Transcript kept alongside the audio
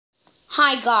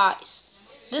Hi guys,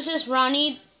 this is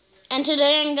Ronnie, and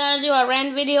today I'm gonna do a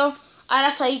rant video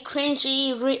out of a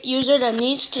cringy user that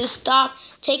needs to stop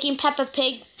taking Peppa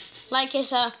Pig like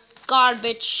it's a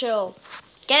garbage show.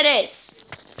 Get it?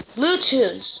 Blue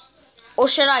Toons, or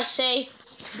should I say,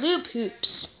 Blue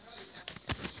Poops.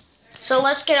 So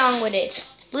let's get on with it.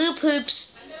 Blue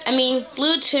Toons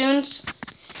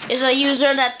is a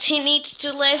user that needs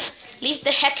to leave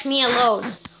the heck me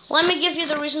alone. Let me give you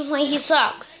the reason why he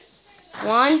sucks.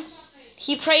 1.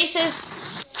 He praises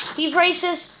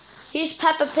his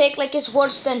Peppa Pig like it's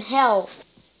worse than hell.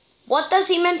 What does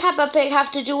him and Peppa Pig have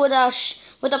to do with a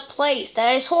place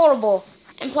that is horrible?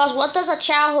 And plus, what does a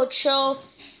childhood show,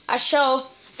 a show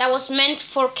that was meant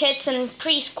for kids and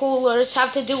preschoolers,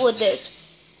 have to do with this?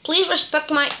 Please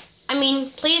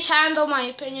please handle my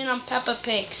opinion on Peppa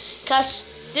Pig, cause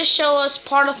this show is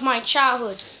part of my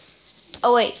childhood.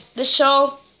 Oh wait,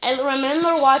 I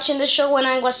remember watching the show when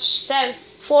I was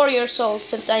 4 years old,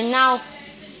 since I'm now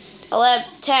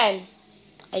 10,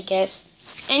 I guess.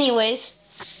 Anyways,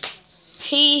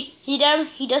 he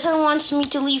doesn't want me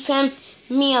to leave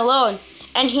me alone,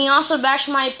 and he also bashed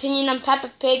my opinion on Peppa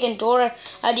Pig and Dora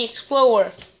the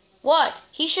Explorer. What?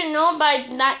 He should know by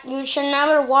that you should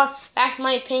never bash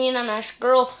my opinion on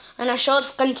a show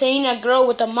containing a girl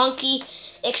with a monkey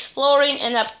exploring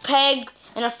and a pig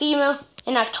and a female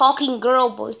and a talking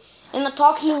girl boy and a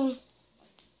talking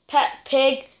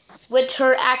pig with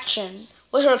her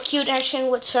cute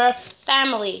action with her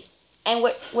family, and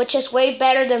which is way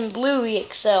better than Bluey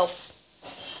itself.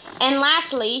 And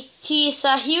lastly, he's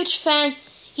a huge fan.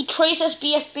 He praises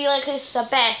BFB like it's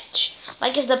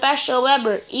the best show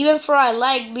ever, even for I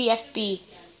like BFB.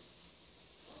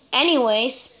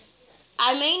 Anyways,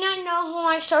 I may not know who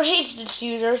likes or hates this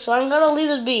user, so I'm gonna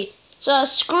leave it be. So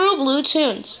screw Blue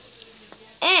Toons.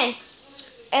 And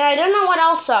I don't know what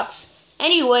else sucks.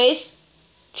 Anyways,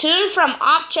 Toon from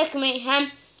Object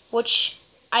Mayhem, which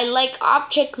I like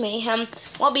Object Mayhem,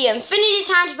 will be infinity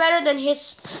times better than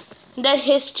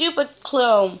his stupid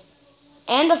clone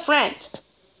and a friend.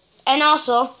 And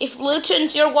also, if Blue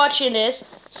Toons, you're watching this,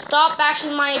 stop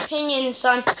bashing my opinion,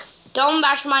 son. Don't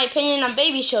bash my opinion on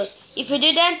baby shows. If you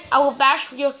do that, I will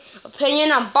bash your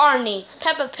opinion on Barney,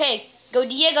 Peppa Pig, Go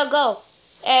Diego Go,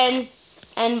 and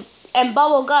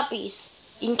Bubble Guppies.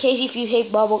 In case if you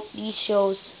hate these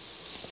shows.